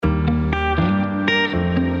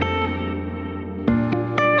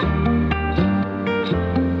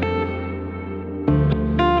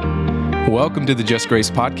Welcome to the Just Grace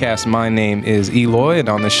podcast. My name is Eloy, and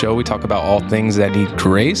on the show, we talk about all things that need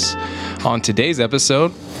grace. On today's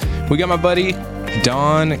episode, we got my buddy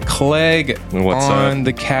Don Clegg on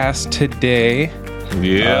the cast today.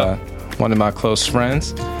 Yeah. One of my close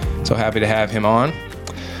friends. So happy to have him on.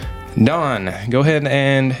 Don, go ahead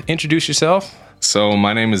and introduce yourself. So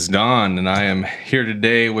my name is Don, and I am here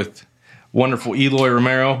today with wonderful Eloy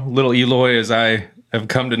Romero, little Eloy as I have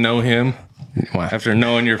come to know him. Wow. After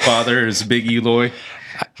knowing your father is Big Eloy.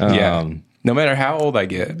 No matter how old I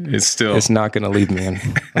get, it's not going to leave me,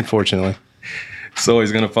 unfortunately. It's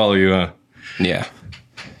always going to follow you, huh? Yeah.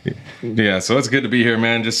 Yeah, so it's good to be here,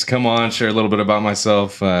 man. Just come on, share a little bit about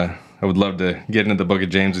myself. I would love to get into the book of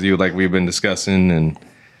James with you like we've been discussing. And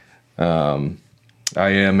I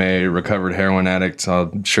am a recovered heroin addict.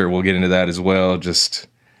 I'm sure we'll get into that as well. Just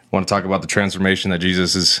want to talk about the transformation that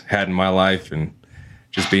Jesus has had in my life and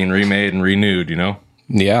just being remade and renewed, you know?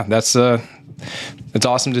 Yeah, it's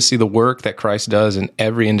awesome to see the work that Christ does in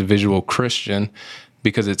every individual Christian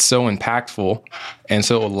because it's so impactful and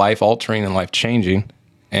so life-altering and life-changing.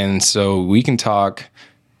 And so we can talk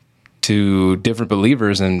to different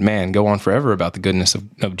believers and, man, go on forever about the goodness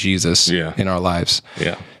of Jesus in our lives.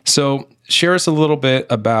 Yeah. So share us a little bit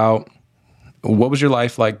about what was your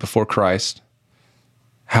life like before Christ?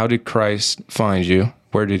 How did Christ find you?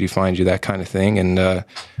 Where did he find you? That kind of thing. And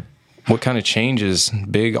what kind of changes,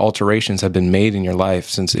 big alterations have been made in your life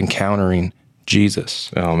since encountering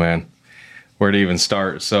Jesus? Oh, man. Where to even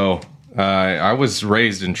start? So I was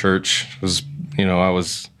raised in church. I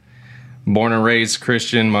was born and raised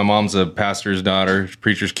Christian. My mom's a pastor's daughter,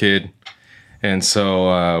 preacher's kid. And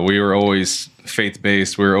so we were always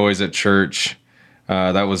faith-based. We were always at church.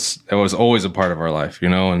 That was always a part of our life,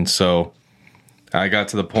 And so I got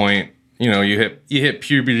to the point, you hit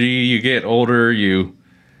puberty, you get older, you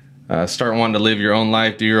start wanting to live your own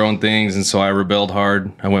life, do your own things. And so I rebelled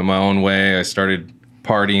hard. I went my own way. I started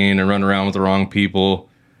partying and running around with the wrong people,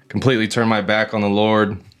 completely turned my back on the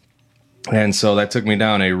Lord. And so that took me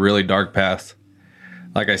down a really dark path.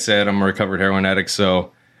 Like I said, I'm a recovered heroin addict.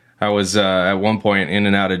 So I was at one point in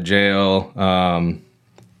and out of jail, done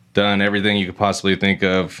everything you could possibly think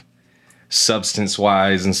of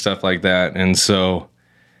substance-wise and stuff like that. And so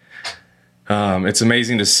it's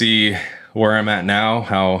amazing to see where I'm at now,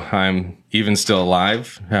 how I'm even still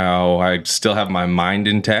alive, how I still have my mind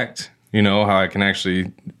intact, how I can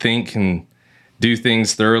actually think and do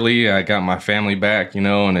things thoroughly. I got my family back,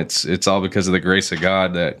 and it's all because of the grace of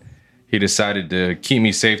God that he decided to keep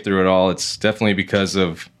me safe through it all. It's definitely because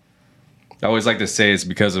of, I always like to say it's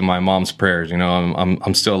because of my mom's prayers.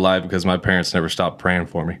 I'm still alive because my parents never stopped praying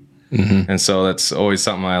for me. Mm-hmm. And so that's always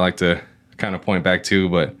something I like to kind of point back to,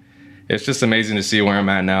 but it's just amazing to see where I'm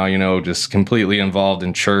at now, just completely involved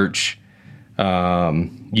in church,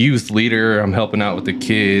 youth leader. I'm helping out with the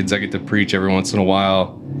kids. I get to preach every once in a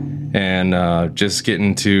while and just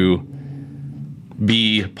getting to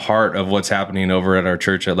be part of what's happening over at our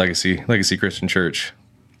church at Legacy Christian Church.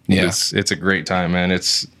 Yeah. It's a great time, man.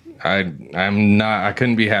 I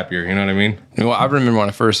couldn't be happier. You know what I mean? Well, I remember when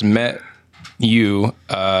I first met you,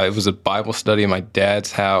 it was a Bible study at my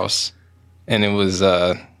dad's house, and it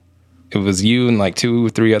was you and like 2 or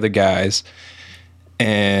 3 other guys.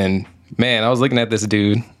 And man, I was looking at this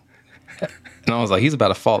dude and I was like, he's about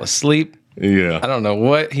to fall asleep. Yeah. I don't know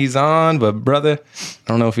what he's on, but brother, I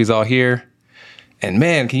don't know if he's all here. And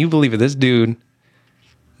man, can you believe it? This dude,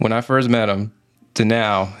 when I first met him to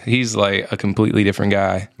now, he's like a completely different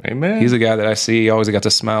guy. Amen. He's a guy that I see, always got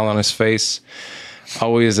the smile on his face.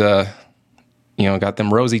 Always, got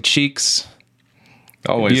them rosy cheeks.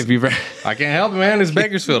 Always. I can't help it, man. It's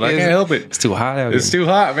Bakersfield. I can't help it. It's too hot out here. It's too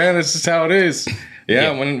hot, man. It's just how it is.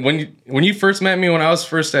 Yeah. When you first met me, when I was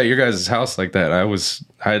first at your guys' house like that, I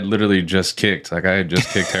had literally just kicked. Like I had just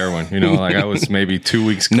kicked heroin. Like I was maybe 2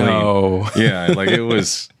 weeks clean. No. Yeah. Like it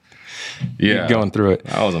was. Yeah. You're going through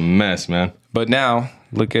it. I was a mess, man. But now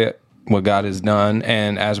look at what God has done.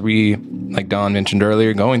 And as we, like Don mentioned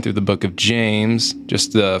earlier, going through the book of James,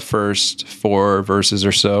 just the first 4 verses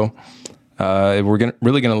or so. We're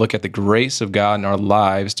really going to look at the grace of God in our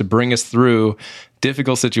lives to bring us through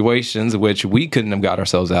difficult situations which we couldn't have got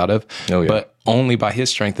ourselves out of, but only by his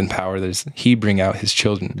strength and power does he bring out his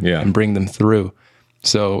children and bring them through.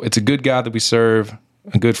 So it's a good God that we serve,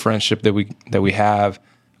 a good friendship that we have,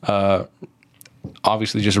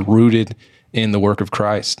 obviously just rooted in the work of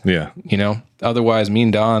Christ. Yeah. Otherwise me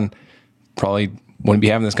and Don probably wouldn't be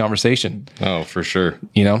having this conversation. Oh, for sure.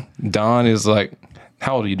 Don is like,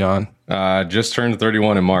 how old are you, Don? Just turned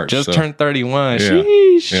 31 in March. Turned 31. Yeah.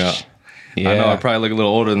 Sheesh. Yeah. I know I probably look a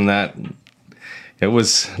little older than that.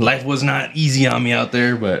 life was not easy on me out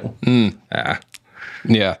there, but I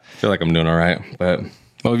Yeah. feel like I'm doing all right. But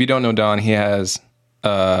Well, if you don't know Don, he has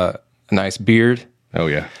a nice beard. oh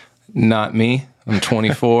yeah, Not me. I'm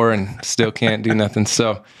 24 and still can't do nothing.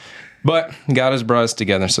 So, but God has brought us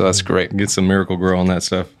together, so that's great. get some Miracle Grow on that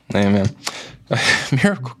stuff. Amen.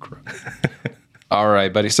 Miracle Grow. All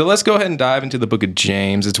right, buddy. So let's go ahead and dive into the book of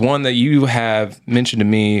James. It's one that you have mentioned to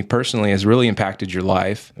me personally has really impacted your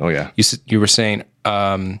life. Oh yeah. You were saying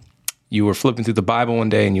you were flipping through the Bible one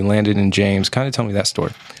day and you landed in James. Kind of tell me that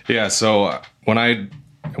story. Yeah. So when I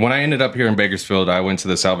ended up here in Bakersfield, I went to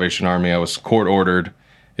the Salvation Army. I was court ordered.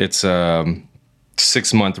 It's a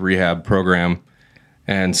 6-month rehab program.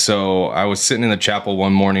 And so I was sitting in the chapel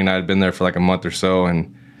one morning. I had been there for like a month or so.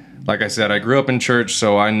 And like I said, I grew up in church,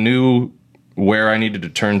 so I knew where I needed to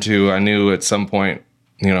turn to. I knew at some point,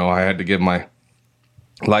 I had to give my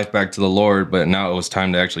life back to the Lord, but now it was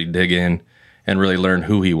time to actually dig in and really learn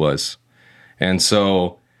who he was. And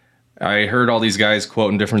so I heard all these guys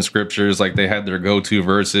quoting different scriptures, like they had their go-to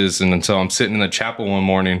verses. And so I'm sitting in the chapel one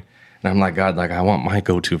morning and I'm like, God, like I want my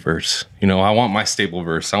go-to verse. I want my staple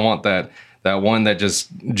verse. I want that one that just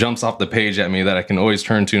jumps off the page at me that I can always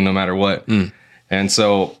turn to no matter what. And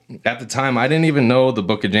so at the time, I didn't even know the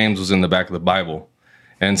book of James was in the back of the Bible.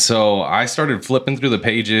 And so I started flipping through the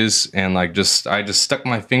pages and I just stuck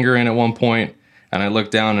my finger in at one point and I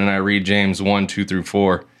looked down and I read James 1, 2 through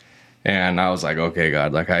 4. And I was like, okay,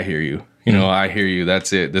 God, like I hear you. I hear you.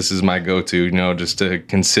 That's it. This is my go-to, just to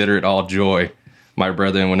consider it all joy, my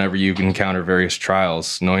brethren, whenever you encounter various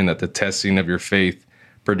trials, knowing that the testing of your faith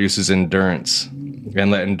produces endurance, and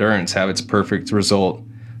let endurance have its perfect result,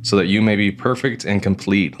 so that you may be perfect and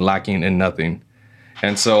complete, lacking in nothing.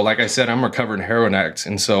 And so, like I said, I'm a recovering heroin addict,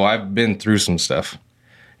 and so I've been through some stuff.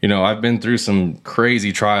 I've been through some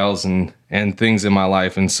crazy trials and things in my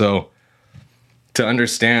life, and so to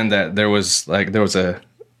understand that there was a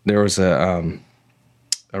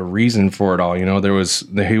reason for it all.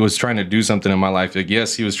 He was trying to do something in my life. Like,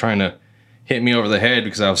 yes, he was trying to hit me over the head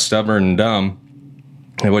because I was stubborn and dumb,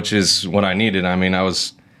 which is what I needed. I mean, I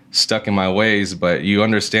was stuck in my ways, but you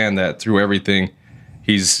understand that through everything,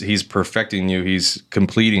 he's perfecting you, he's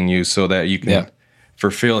completing you so that you can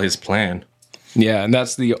fulfill his plan. Yeah, and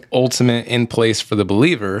that's the ultimate in place for the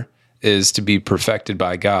believer, is to be perfected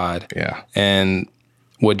by God. Yeah. And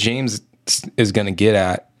what James is going to get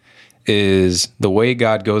at is the way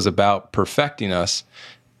God goes about perfecting us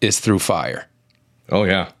is through fire. Oh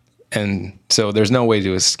yeah. And so there's no way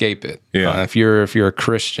to escape it. Yeah. If you're a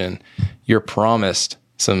Christian, you're promised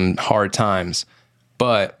some hard times,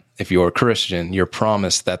 but if you're a Christian, you're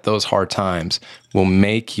promised that those hard times will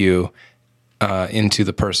make you into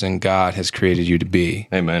the person God has created you to be.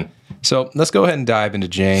 Amen. So let's go ahead and dive into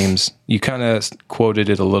James. You kind of quoted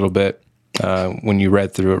it a little bit when you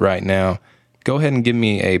read through it right now. Go ahead and give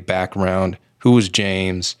me a background. Who was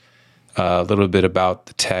James? A little bit about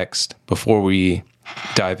the text before we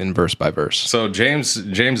dive in verse by verse. So James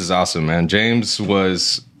is awesome, man. James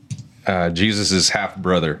was Jesus's half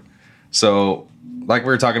brother. So like we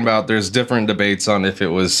were talking about, there's different debates on if it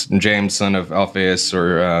was James, son of Alphaeus,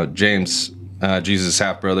 or James, Jesus'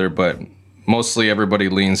 half brother, but mostly everybody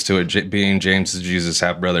leans to it being James is Jesus'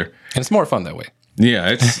 half brother. And it's more fun that way.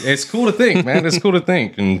 Yeah, it's cool to think, man. It's cool to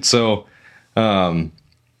think. And so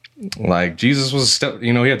like Jesus was he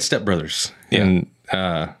had stepbrothers. Yeah. And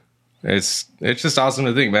it's just awesome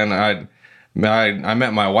to think, man. I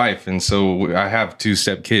met my wife, and so I have 2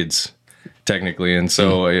 step kids technically, and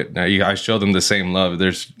so I show them the same love.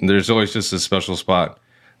 There's always just a special spot.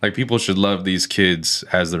 Like, people should love these kids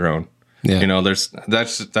as their own. Yeah.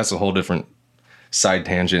 That's a whole different side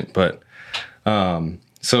tangent, but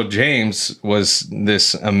so James was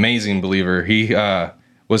this amazing believer. He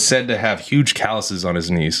was said to have huge calluses on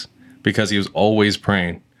his knees because he was always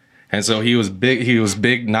praying. And so he was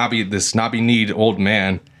big, knobby-kneed old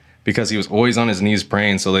man because he was always on his knees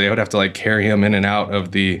praying. So they would have to like carry him in and out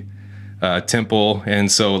of the temple.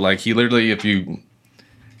 And so like he literally, if you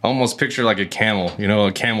almost picture like a camel,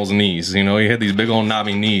 a camel's knees, he had these big old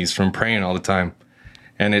knobby knees from praying all the time.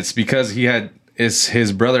 And it's because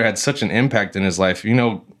his brother had such an impact in his life.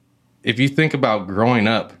 If you think about growing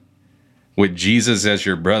up with Jesus as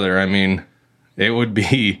your brother, I mean, it'd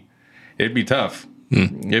be tough.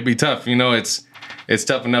 It'd be tough. It's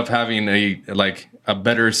tough enough having a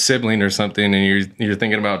better sibling or something, and you're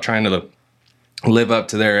thinking about trying to live up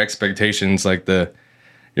to their expectations, like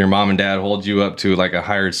your mom and dad hold you up to like a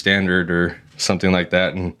higher standard or something like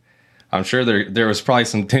that. And I'm sure there was probably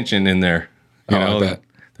some tension in there. I bet.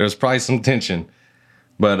 There was probably some tension,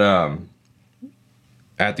 but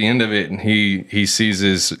at the end of it, he sees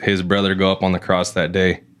his brother go up on the cross that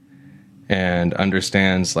day, and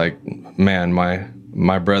understands, like, man,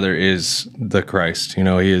 my brother is the Christ. You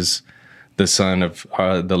know, he is the Son of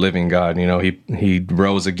the living God. You know, he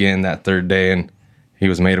rose again that third day, and he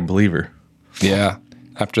was made a believer. Yeah,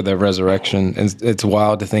 after the resurrection. It's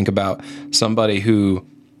wild to think about somebody who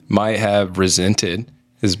might have resented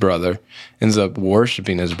his brother ends up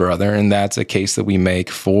worshiping his brother, and that's a case that we make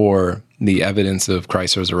for the evidence of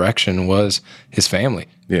Christ's resurrection was his family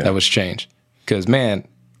that was changed. Because, man,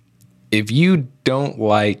 if you don't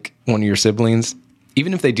like one of your siblings,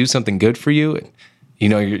 even if they do something good for you, you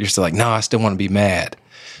know, you're still like, no, I still want to be mad.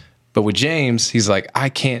 But with James, he's like, I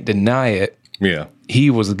can't deny it. Yeah.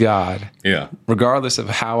 He was God. Yeah. Regardless of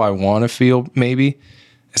how I want to feel, maybe,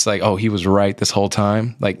 it's like, oh, he was right this whole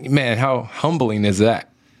time. Like, man, how humbling is that?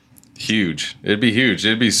 Huge. It'd be huge.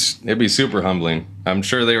 It'd be super humbling. I'm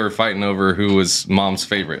sure they were fighting over who was mom's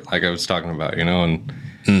favorite, like I was talking about, you know, and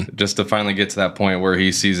just to finally get to that point where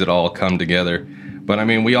he sees it all come together. But I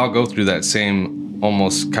mean, we all go through that same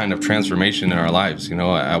almost kind of transformation in our lives. You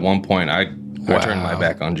know, at one point I turned my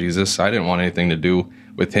back on Jesus. I didn't want anything to do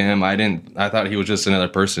with him. I thought he was just another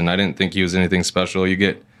person. I didn't think he was anything special. You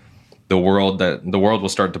get the world will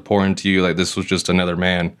start to pour into you like this was just another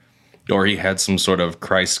man, or he had some sort of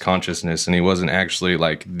Christ consciousness and he wasn't actually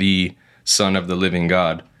like the Son of the living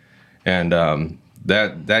God. And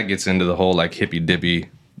that gets into the whole like hippy dippy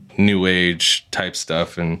new age type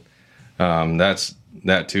stuff. And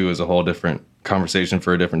that too is a whole different conversation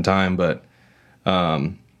for a different time. But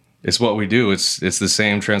it's what we do. It's the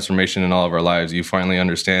same transformation in all of our lives. You finally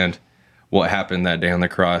understand what happened that day on the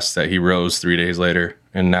cross, that he rose 3 days later,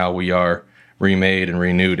 and now we are remade and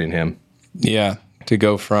renewed in him. Yeah, to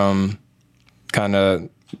go from kind of,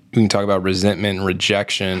 we can talk about resentment and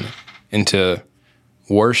rejection into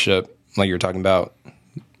worship, like you're talking about,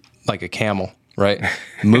 like a camel, right?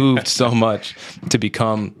 Moved so much to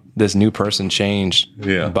become this new person changed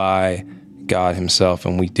by God himself.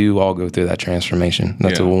 And we do all go through that transformation.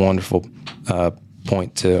 That's a wonderful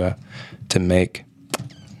point to make.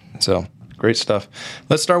 So great stuff.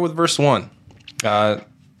 Let's start with verse 1.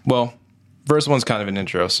 Verse 1's kind of an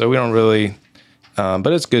intro, so we don't really, but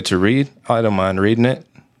it's good to read. I don't mind reading it.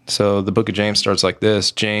 So the book of James starts like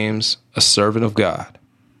this: James, a servant of God,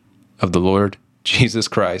 of the Lord Jesus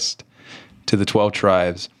Christ, to the 12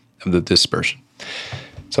 tribes of the dispersion.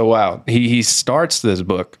 So wow, he starts this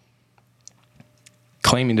book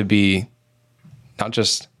claiming to be not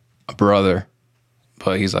just a brother,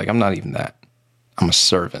 but he's like, I'm not even that. I'm a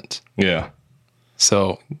servant. Yeah.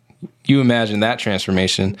 So you imagine that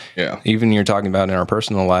transformation. Yeah. Even you're talking about in our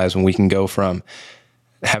personal lives, when we can go from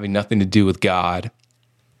having nothing to do with God,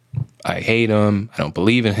 I hate him, I don't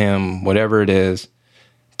believe in him, whatever it is,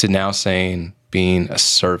 to now saying being a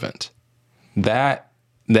servant. That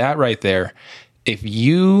right there, if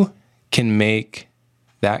you can make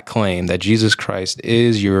that claim that Jesus Christ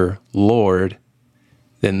is your Lord,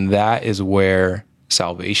 then that is where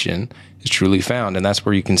salvation is truly found. And that's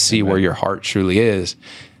where you can see where your heart truly is.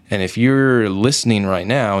 And if you're listening right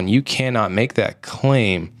now and you cannot make that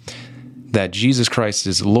claim that Jesus Christ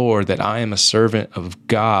is Lord, that I am a servant of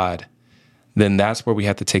God, then that's where we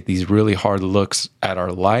have to take these really hard looks at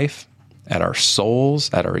our life, at our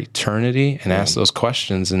souls, at our eternity, and ask those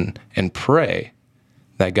questions and pray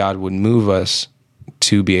that God would move us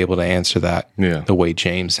to be able to answer that the way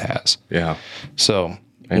James has. Yeah. So,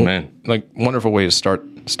 amen. Wonderful way to start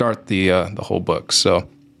the whole book. So,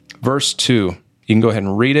 verse 2, you can go ahead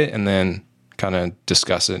and read it and then kind of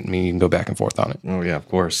discuss it. I mean, you can go back and forth on it. Oh, yeah, of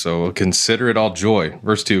course. So, consider it all joy.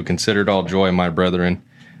 Verse 2, consider it all joy, my brethren,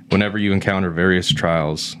 whenever you encounter various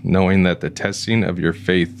trials, knowing that the testing of your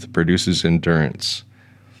faith produces endurance.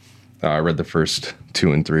 I read the first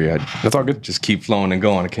 2 and 3. That's all good. Just keep flowing and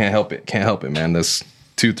going. I can't help it, man. This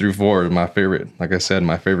 2 through 4 is my favorite. Like I said,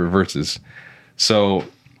 my favorite verses. So,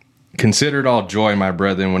 consider it all joy, my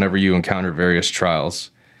brethren, whenever you encounter various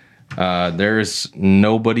trials. There is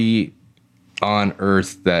nobody on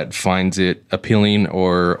earth that finds it appealing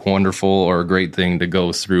or wonderful or a great thing to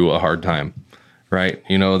go through a hard time, right?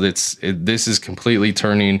 You know, this is completely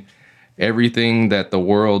turning everything that the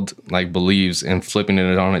world like believes and flipping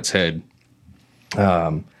it on its head.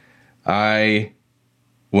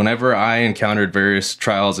 Whenever I encountered various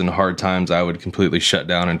trials and hard times, I would completely shut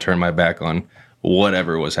down and turn my back on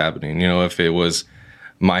whatever was happening. You know, if it was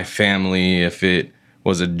my family, if it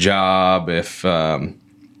was a job, if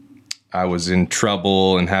I was in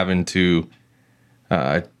trouble and having to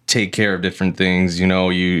take care of different things, you know,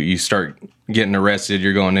 you start getting arrested,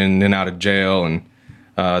 you're going in and out of jail, and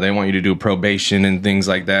They want you to do probation and things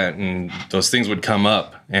like that. And those things would come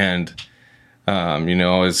up. And, I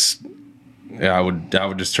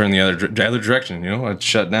would just turn the other direction, I'd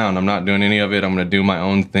shut down. I'm not doing any of it. I'm going to do my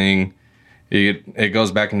own thing. It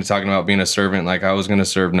goes back into talking about being a servant. Like I was going to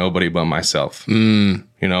serve nobody but myself, I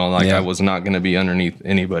was not going to be underneath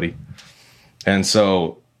anybody. And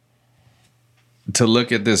so to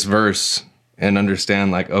look at this verse and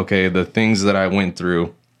understand like, okay, the things that I went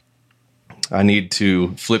through, I need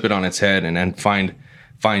to flip it on its head and find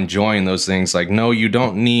joy in those things. Like, no, you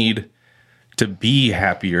don't need to be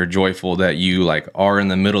happy or joyful that you like are in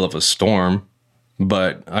the middle of a storm,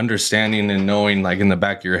 but understanding and knowing like in the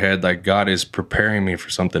back of your head, like God is preparing me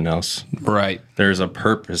for something else. Right. There's a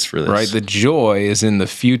purpose for this. Right. The joy is in the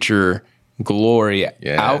future glory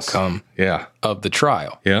outcome of the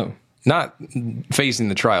trial. Yeah. Not facing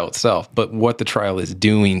the trial itself, but what the trial is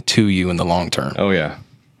doing to you in the long term. Oh, yeah.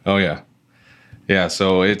 Oh, yeah. Yeah,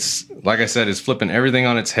 so it's, like I said, it's flipping everything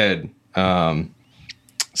on its head.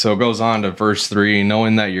 So it goes on to verse 3,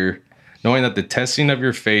 knowing that the testing of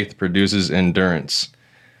your faith produces endurance.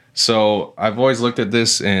 So I've always looked at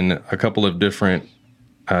this in a couple of different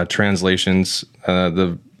translations.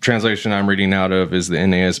 The translation I'm reading out of is the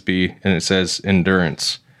NASB, and it says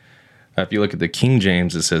endurance. If you look at the King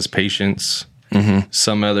James, it says patience. Mm-hmm.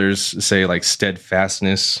 Some others say like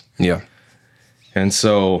steadfastness. Yeah. And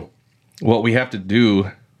so what we have to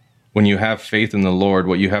do when you have faith in the Lord,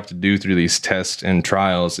 what you have to do through these tests and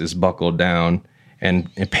trials is buckle down and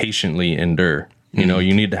patiently endure. You know,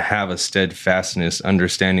 you need to have a steadfastness,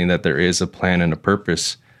 understanding that there is a plan and a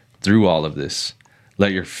purpose through all of this.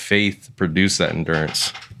 Let your faith produce that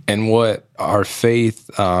endurance. And what our faith,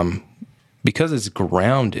 because it's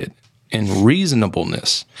grounded in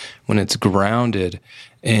reasonableness, when it's grounded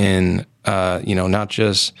in, not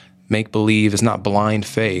just make believe, it's not blind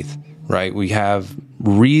faith, right? We have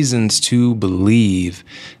reasons to believe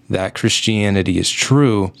that Christianity is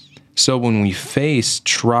true. So when we face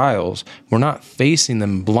trials, we're not facing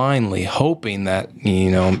them blindly, hoping that,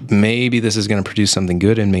 maybe this is going to produce something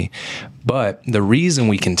good in me. But the reason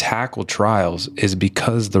we can tackle trials is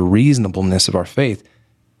because the reasonableness of our faith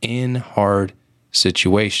in hard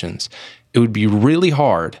situations. It would be really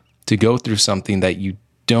hard to go through something that you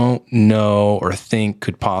don't know or think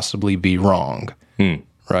could possibly be wrong,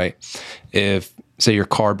 right? If, say, your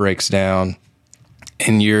car breaks down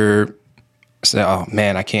and you're saying, oh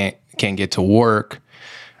man, I can't get to work,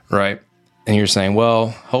 right? And you're saying, well,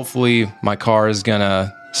 hopefully my car is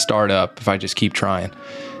gonna start up if I just keep trying.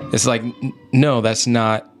 It's like, no, that's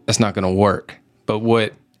not gonna work. But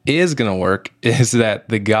what is gonna work is that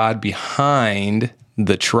the God behind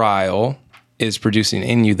the trial is producing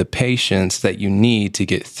in you the patience that you need to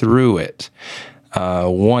get through it.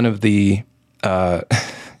 One of the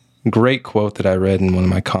great quote that I read in one of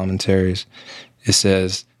my commentaries, it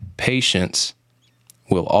says, patience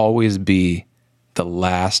will always be the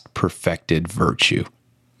last perfected virtue.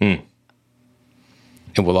 It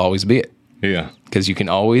will always be it. Yeah. Because you can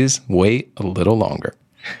always wait a little longer.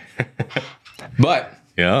 But,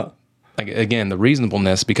 again, the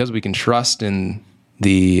reasonableness, because we can trust in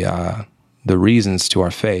the reasons to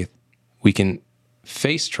our faith, we can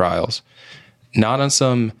face trials, not on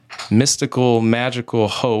some mystical, magical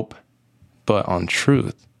hope, but on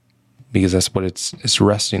truth, because that's what it's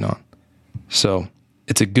resting on. So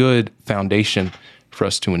it's a good foundation for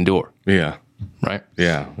us to endure. Yeah. Right?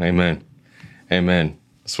 Yeah. Amen. Amen.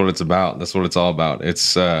 That's what it's about. That's what it's all about.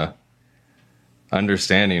 It's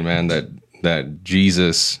understanding, man, that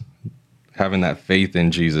Jesus, having that faith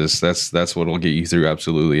in Jesus, that's what will get you through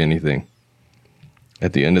absolutely anything.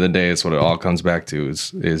 At the end of the day, it's what it all comes back to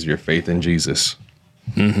is your faith in Jesus.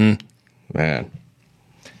 Mm-hmm. Man.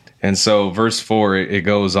 And so verse 4, it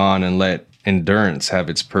goes on, and let endurance have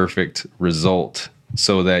its perfect result,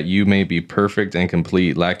 so that you may be perfect and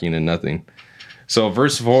complete, lacking in nothing. So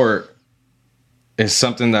verse 4 is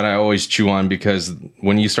something that I always chew on, because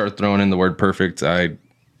when you start throwing in the word perfect, I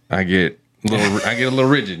get a little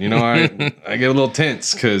rigid, I get a little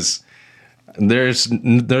tense, because there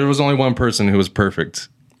was only one person who was perfect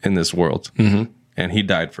in this world, and he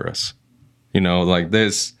died for us. Like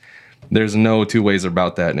this, there's no two ways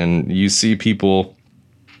about that. And you see people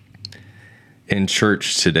in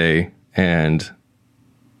church today, and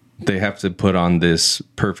they have to put on this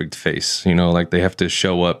perfect face, like they have to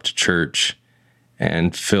show up to church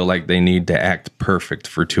and feel like they need to act perfect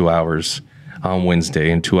for 2 hours on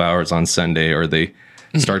Wednesday and 2 hours on Sunday, or they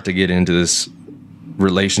start to get into this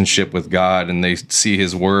relationship with God and they see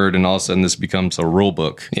his word, and all of a sudden this becomes a rule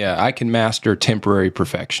book. Yeah, I can master temporary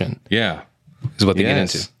perfection. Yeah. Is what they get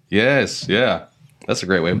into. Yes, yeah. That's a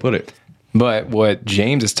great way to put it. But what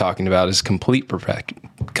James is talking about is complete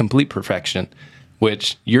perfection,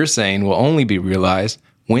 which you're saying will only be realized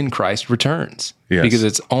when Christ returns. Yes. Because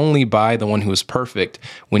it's only by the one who is perfect,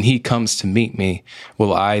 when he comes to meet me,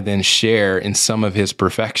 will I then share in some of his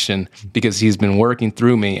perfection, because he's been working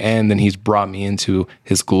through me, and then he's brought me into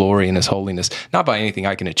his glory and his holiness, not by anything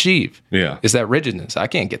I can achieve. Yeah. It's that rigidness. I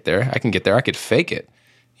can't get there. I can get there. I could fake it.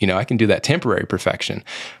 I can do that temporary perfection,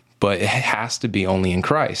 but it has to be only in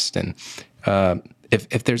Christ. And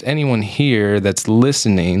if there's anyone here that's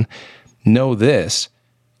listening, know this: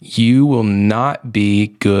 you will not be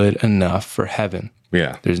good enough for heaven.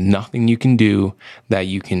 Yeah. There's nothing you can do that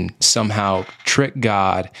you can somehow trick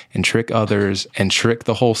God and trick others and trick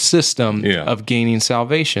the whole system of gaining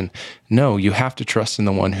salvation. No, you have to trust in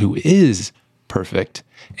the one who is perfect,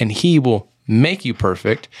 and he will make you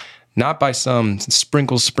perfect, not by some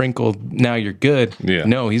sprinkle, now you're good. Yeah.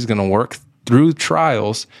 No, he's going to work through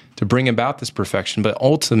trials to bring about this perfection, but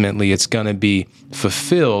ultimately it's going to be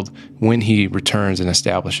fulfilled when he returns and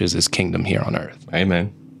establishes his kingdom here on earth.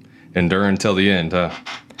 Amen. Endure until the end.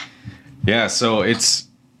 Yeah, so it's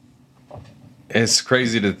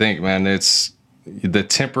crazy to think, man. It's the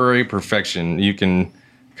temporary perfection. You can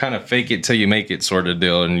kind of fake it till you make it sort of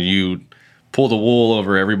deal, and you pull the wool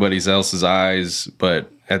over everybody else's eyes, but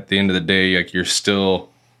at the end of the day, like, you're still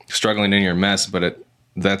struggling in your mess, but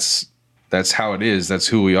that's how it is. That's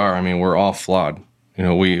who we are. I mean, we're all flawed.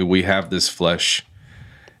 We have this flesh,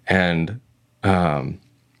 and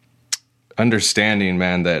understanding,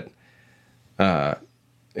 man, that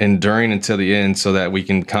enduring until the end, so that we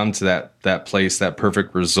can come to that place, that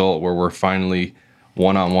perfect result where we're finally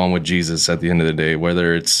one-on-one with Jesus at the end of the day,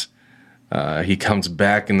 whether it's he comes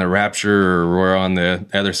back in the rapture, or we're on the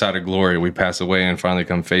other side of glory, we pass away and finally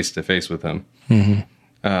come face to face with him. Mm-hmm.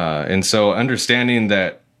 And so understanding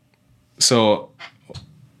that, so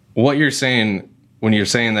what you're saying when you're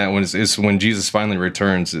saying that is when Jesus finally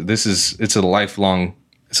returns, it's a lifelong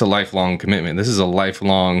commitment. This is a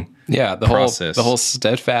lifelong process. The whole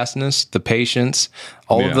steadfastness, the patience,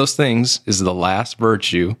 all of those things is the last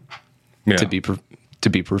virtue to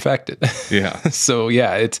be perfected. Yeah. So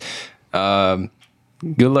it's good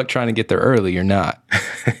luck trying to get there early. You're not.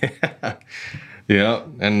 Yeah,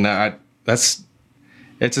 and it's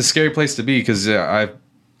a scary place to be, because I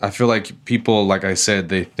feel like people, like I said,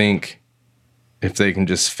 they think if they can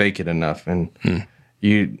just fake it enough, and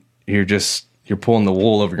you're pulling the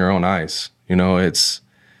wool over your own eyes. It's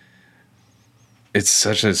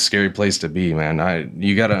such a scary place to be, man.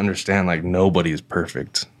 You got to understand, like, nobody's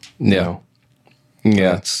perfect. Yeah.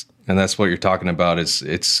 And that's what you're talking about.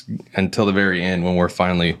 It's until the very end, when we're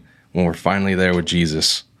finally there with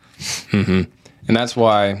Jesus. Mm-hmm. And that's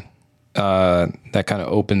why that kind of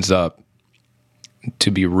opens up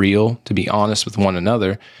to be real, to be honest with one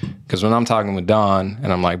another. Because when I'm talking with Don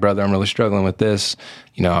and I'm like, brother, I'm really struggling with this.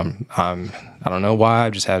 I don't know why.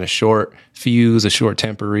 I've just had a short fuse, a short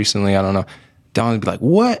temper recently. I don't know. Don would be like,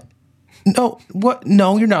 what? No, what?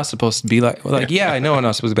 No, you're not supposed to be like, yeah, I know I'm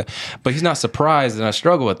not supposed to be. But he's not surprised that I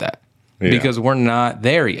struggle with that because we're not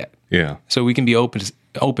there yet. Yeah. So we can be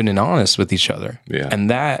open and honest with each other. Yeah.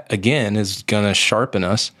 And that, again, is going to sharpen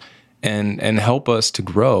us and help us to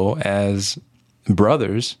grow as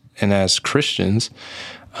brothers and as Christians,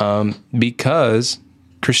 because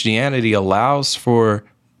Christianity allows for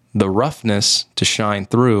the roughness to shine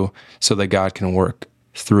through so that God can work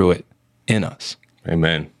through it in us.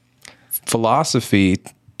 Amen. Philosophy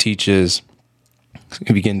teaches,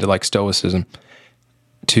 if you get into like Stoicism,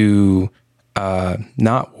 to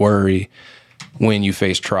not worry when you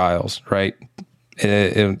face trials, right?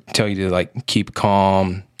 It'll tell you to like keep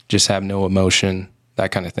calm, just have no emotion,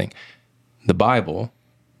 that kind of thing. The Bible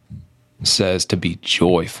says to be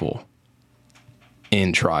joyful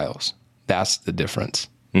in trials. That's the difference.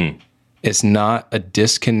 It's not a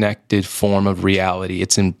disconnected form of reality.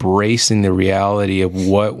 It's embracing the reality of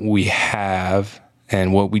what we have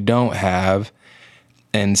and what we don't have,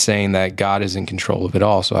 and saying that God is in control of it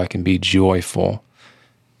all, so I can be joyful.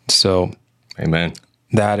 So, amen.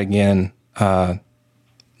 That again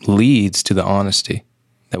leads to the honesty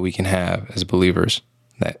that we can have as believers.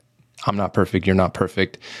 That I'm not perfect, you're not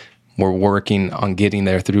perfect. We're working on getting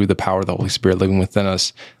there through the power of the Holy Spirit living within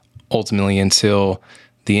us, ultimately until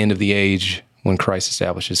the end of the age when Christ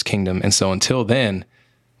establishes his kingdom. And so until then,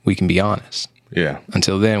 we can be honest. Yeah.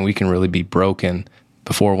 Until then, we can really be broken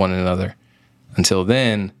before one another. Until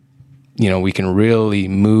then, we can really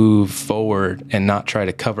move forward and not try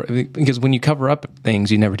to cover, because when you cover up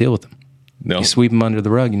things, you never deal with them. No. You sweep them under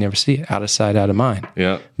the rug, you never see it. Out of sight, out of mind.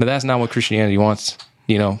 Yeah. But that's not what Christianity wants,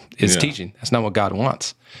 is teaching. That's not what God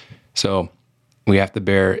wants. So we have to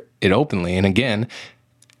bear it openly. And again,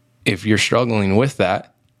 if you're struggling with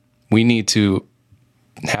that, we need to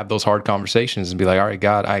have those hard conversations and be like, all right,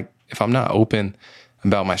 God, if I'm not open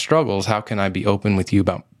about my struggles, how can I be open with you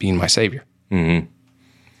about being my Savior? Mm-hmm.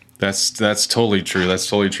 That's totally true. That's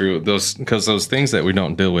totally true. Because those things that we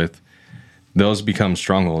don't deal with, those become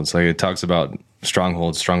strongholds. Like it talks about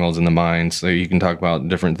strongholds in the mind. So you can talk about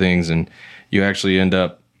different things, and you actually end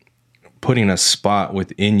up putting a spot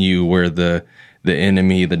within you where the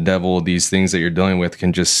enemy, the devil, these things that you're dealing with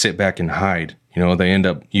can just sit back and hide. You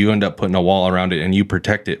know, you end up putting a wall around it, and you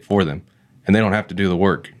protect it for them, and they don't have to do the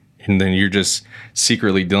work. And then you're just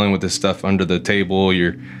secretly dealing with this stuff under the table.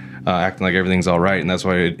 You're acting like everything's all right, and that's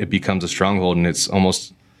why it becomes a stronghold. And it's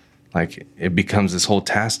almost like it becomes this whole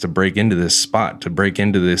task to break into this spot, to break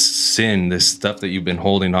into this sin, this stuff that you've been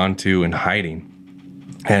holding on to and hiding.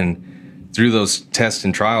 And through those tests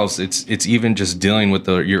and trials, it's even just dealing with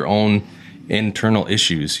your own internal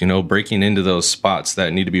issues, you know, breaking into those spots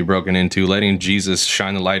that need to be broken into, letting Jesus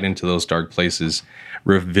shine the light into those dark places,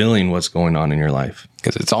 revealing what's going on in your life.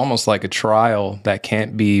 Because it's almost like a trial that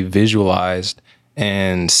can't be visualized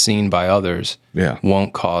and seen by others. Yeah.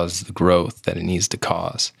 Won't cause the growth that it needs to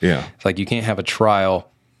cause. Yeah. It's like you can't have a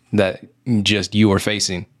trial that just you are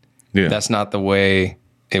facing. Yeah. That's not the way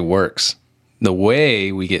it works. The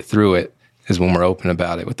way we get through it is when we're open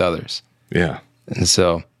about it with others. Yeah. And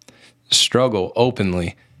so struggle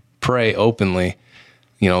openly, pray openly,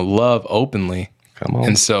 love openly. Come on.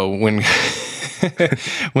 And so when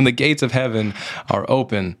when the gates of heaven are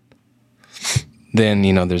open, then,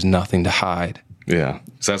 there's nothing to hide. Yeah.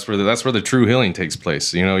 So that's where the true healing takes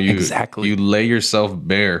place. Exactly. You lay yourself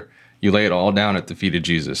bare. You lay it all down at the feet of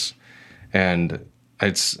Jesus. And I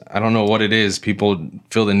don't know what it is. People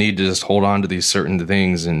feel the need to just hold on to these certain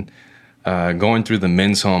things. And going through the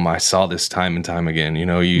men's home, I saw this time and time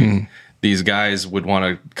again. These guys would want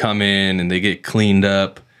to come in and they get cleaned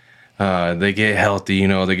up. They get healthy,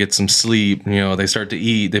 they get some sleep, they start to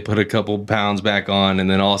eat, they put a couple pounds back on, and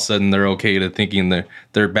then all of a sudden they're okay to thinking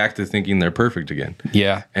they're back to thinking they're perfect again.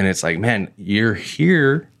 Yeah. And it's like, man, you're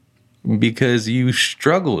here because you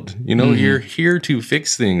struggled, you're here to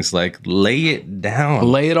fix things. Like, lay it down.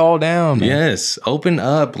 Lay it all down, man. Yes. Open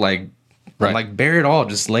up, like bear it all,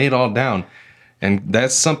 just lay it all down. And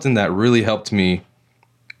that's something that really helped me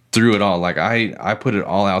through it all. Like I put it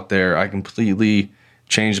all out there. I completely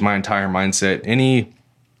changed my entire mindset. Any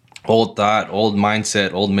old thought, old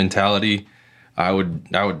mindset, old mentality, I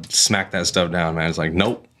would smack that stuff down, man. It's like,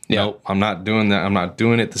 nope, I'm not doing that. I'm not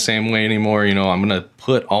doing it the same way anymore. I'm going to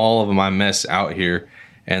put all of my mess out here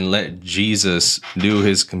and let Jesus do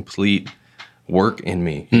his complete work in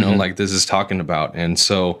me, like this is talking about. And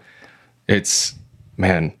so it's,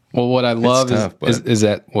 man. Well, what I love tough, is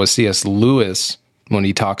that C.S. Lewis, when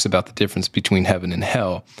he talks about the difference between heaven and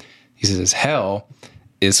hell, he says hell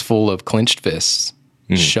is full of clenched fists,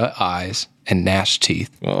 shut eyes, and gnashed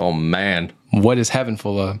teeth. Oh, man. What is heaven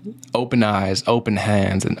full of? Open eyes, open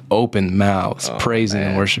hands, and open mouths, praising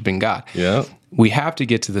and worshiping God. Yeah. We have to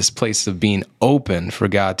get to this place of being open for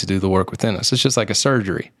God to do the work within us. It's just like a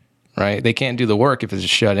surgery, right? They can't do the work if it's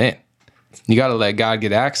shut in. You got to let God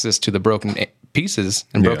get access to the broken pieces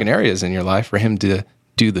and broken areas in your life for him to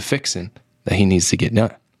do the fixing that he needs to get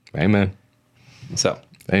done. Amen. So,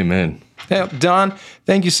 amen. Yeah, Don,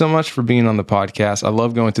 thank you so much for being on the podcast. I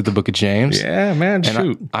love going through the book of James. Yeah, man,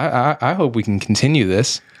 shoot. I hope we can continue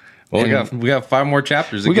this. Well, we got 5 more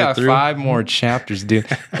chapters to we get got through. 5 more chapters, dude.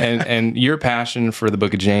 and your passion for the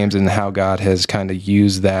book of James and how God has kind of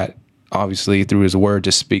used that, obviously, through his word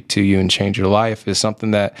to speak to you and change your life is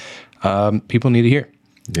something that people need to hear.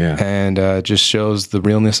 Yeah. And just shows the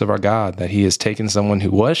realness of our God, that he has taken someone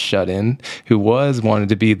who was shut in, who wanted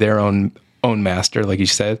to be their own master, like you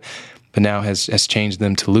said, but now has changed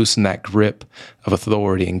them to loosen that grip of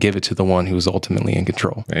authority and give it to the one who is ultimately in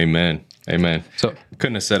control. Amen. Amen. So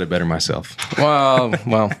couldn't have said it better myself. Well,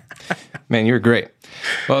 man, you're great.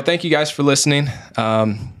 Well, thank you guys for listening.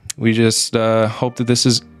 We just hope that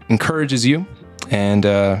this encourages you, and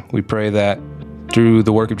we pray that through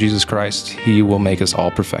the work of Jesus Christ, he will make us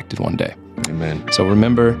all perfected one day. Amen. So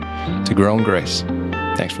remember to grow in grace.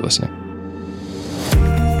 Thanks for listening.